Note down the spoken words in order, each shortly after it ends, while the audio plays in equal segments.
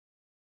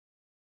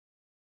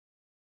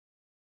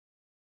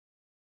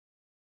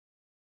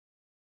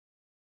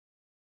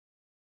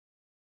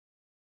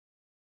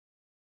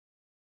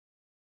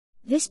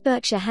This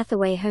Berkshire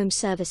Hathaway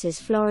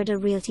HomeServices Florida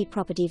Realty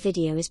property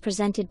video is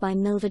presented by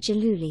Milva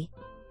Jaluli.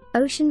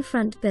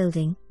 Oceanfront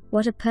building,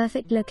 what a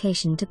perfect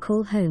location to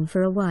call home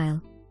for a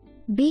while.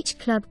 Beach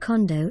Club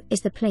Condo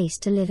is the place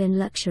to live in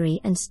luxury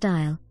and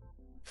style.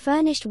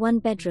 Furnished 1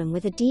 bedroom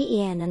with a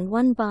den and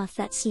 1 bath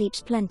that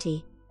sleeps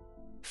plenty.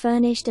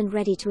 Furnished and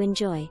ready to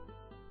enjoy.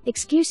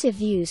 Exclusive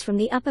views from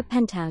the Upper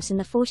Penthouse in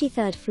the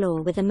 43rd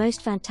floor with the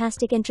most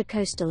fantastic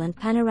Intracoastal and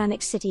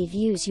Panoramic city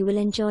views you will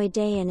enjoy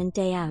day in and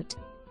day out.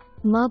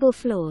 Marble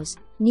floors,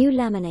 new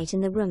laminate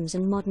in the rooms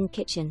and modern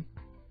kitchen.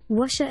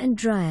 Washer and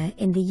dryer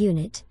in the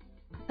unit.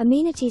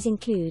 Amenities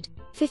include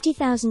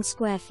 50,000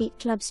 square feet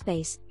club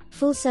space,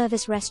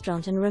 full-service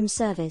restaurant and room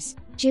service,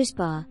 juice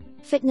bar,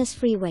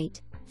 fitness-free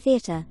weight,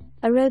 theater,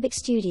 aerobic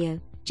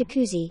studio,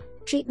 jacuzzi,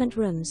 treatment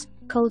rooms,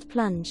 cold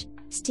plunge,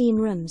 steam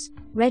rooms,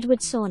 Redwood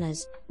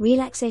Saunas,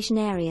 relaxation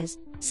areas,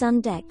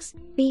 sun decks,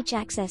 beach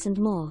access and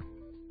more.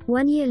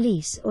 1-year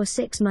lease or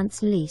 6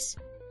 months lease.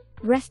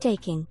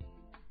 Breathtaking.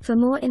 For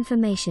more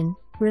information,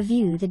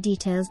 review the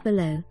details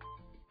below.